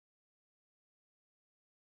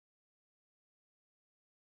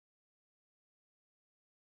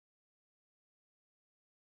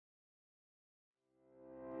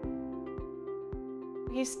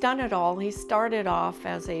He's done it all. He started off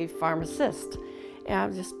as a pharmacist,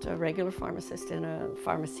 just a regular pharmacist in a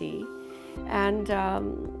pharmacy, and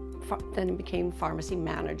then he became pharmacy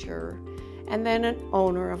manager, and then an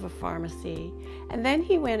owner of a pharmacy, and then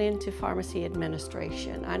he went into pharmacy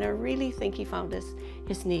administration. And I really think he found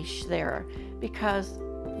his niche there, because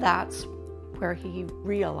that's where he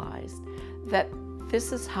realized that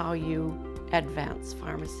this is how you advance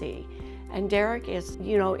pharmacy. And Derek is,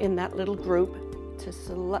 in that little group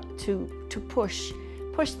to push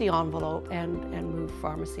the envelope and move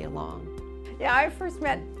pharmacy along. Yeah, I first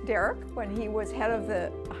met Derek when he was head of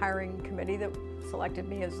the hiring committee that selected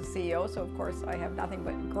me as the CEO, so of course I have nothing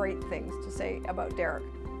but great things to say about Derek.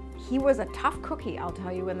 He was a tough cookie, I'll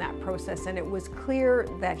tell you, in that process, and it was clear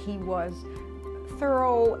that he was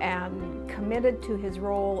thorough and committed to his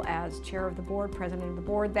role as chair of the board, president of the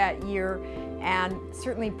board that year, and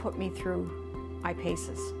certainly put me through my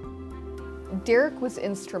paces. Derek was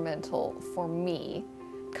instrumental for me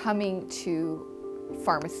coming to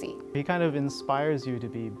pharmacy. He kind of inspires you to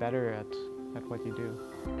be better at what you do.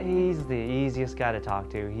 He's the easiest guy to talk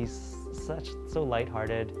to. He's so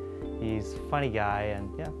lighthearted. He's a funny guy, and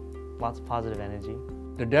yeah, lots of positive energy.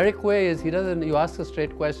 The Derek way is you ask a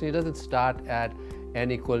straight question, he doesn't start at n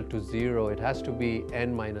equal to 0. It has to be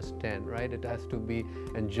n minus 10, right? It has to be,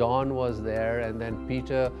 and John was there, and then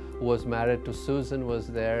Peter, who was married to Susan, was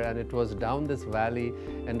there, and it was down this valley,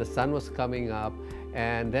 and the sun was coming up,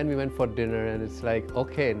 and then we went for dinner, and it's like,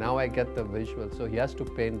 okay, now I get the visual. So he has to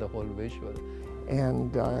paint the whole visual.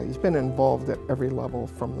 And he's been involved at every level,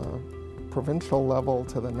 from the provincial level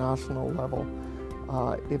to the national level.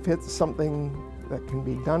 If it's something that can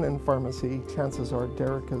be done in pharmacy, chances are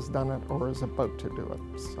Derek has done it or is about to do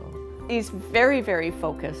it. So he's very, very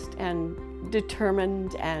focused and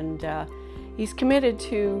determined, and he's committed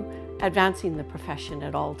to advancing the profession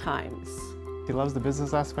at all times. He loves the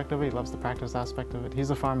business aspect of it, he loves the practice aspect of it. He's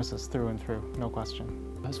a pharmacist through and through, no question.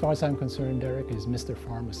 As far as I'm concerned, Derek is Mr.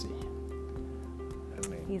 Pharmacy.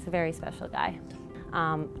 He's a very special guy.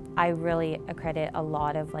 I really accredit a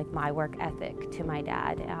lot of my work ethic to my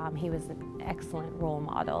dad. He was an excellent role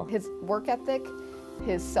model. His work ethic,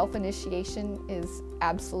 his self-initiation is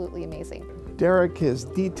absolutely amazing. Derek is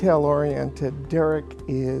detail-oriented. Derek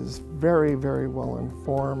is very, very well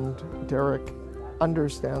informed. Derek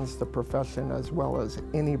understands the profession as well as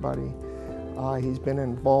anybody. He's been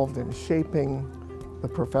involved in shaping the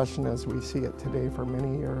profession as we see it today for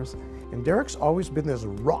many years. And Derek's always been this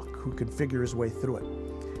rock who can figure his way through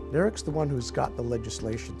it. Derek's the one who's got the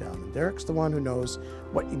legislation down. And Derek's the one who knows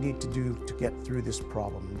what you need to do to get through this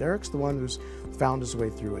problem. And Derek's the one who's found his way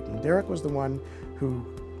through it. And Derek was the one who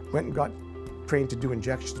went and got trained to do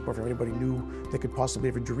injections before anybody knew they could possibly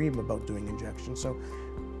ever dream about doing injections. So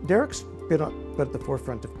Derek's been at the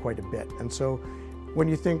forefront of quite a bit. And so when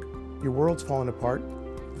you think your world's falling apart,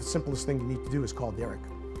 the simplest thing you need to do is call Derek.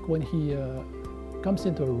 When he comes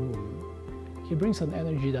into a room, he brings an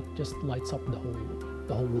energy that just lights up the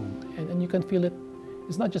whole room, and you can feel it.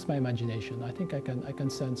 It's not just my imagination. I think I can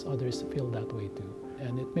sense others feel that way too,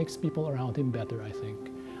 and it makes people around him better. I think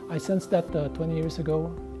I sensed that 20 years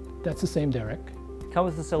ago. That's the same Derek. Come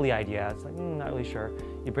with a silly idea. It's like not really sure.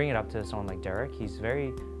 You bring it up to someone like Derek. He's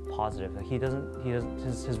very positive. Like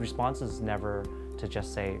his response is never to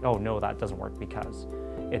just say, "Oh no, that doesn't work," because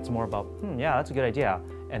it's more about, yeah, that's a good idea,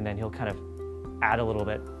 and then he'll kind of add a little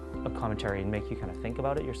bit of commentary and make you kind of think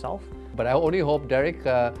about it yourself. But I only hope, Derek,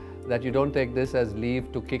 that you don't take this as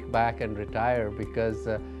leave to kick back and retire, because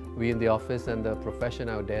we in the office and the profession,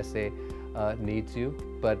 I would dare say, needs you,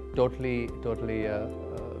 but totally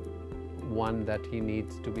one that he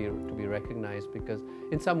needs to be recognized, because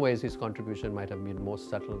in some ways his contribution might have been more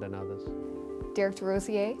subtle than others. Derek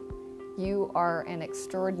Desrosiers, you are an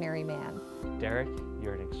extraordinary man. Derek,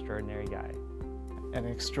 you're an extraordinary guy. An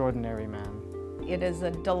extraordinary man. It is a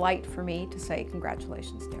delight for me to say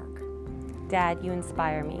congratulations, Derek. Dad, you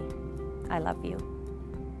inspire me. I love you.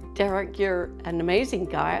 Derek, you're an amazing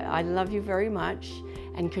guy. I love you very much,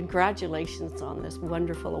 and congratulations on this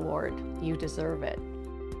wonderful award. You deserve it.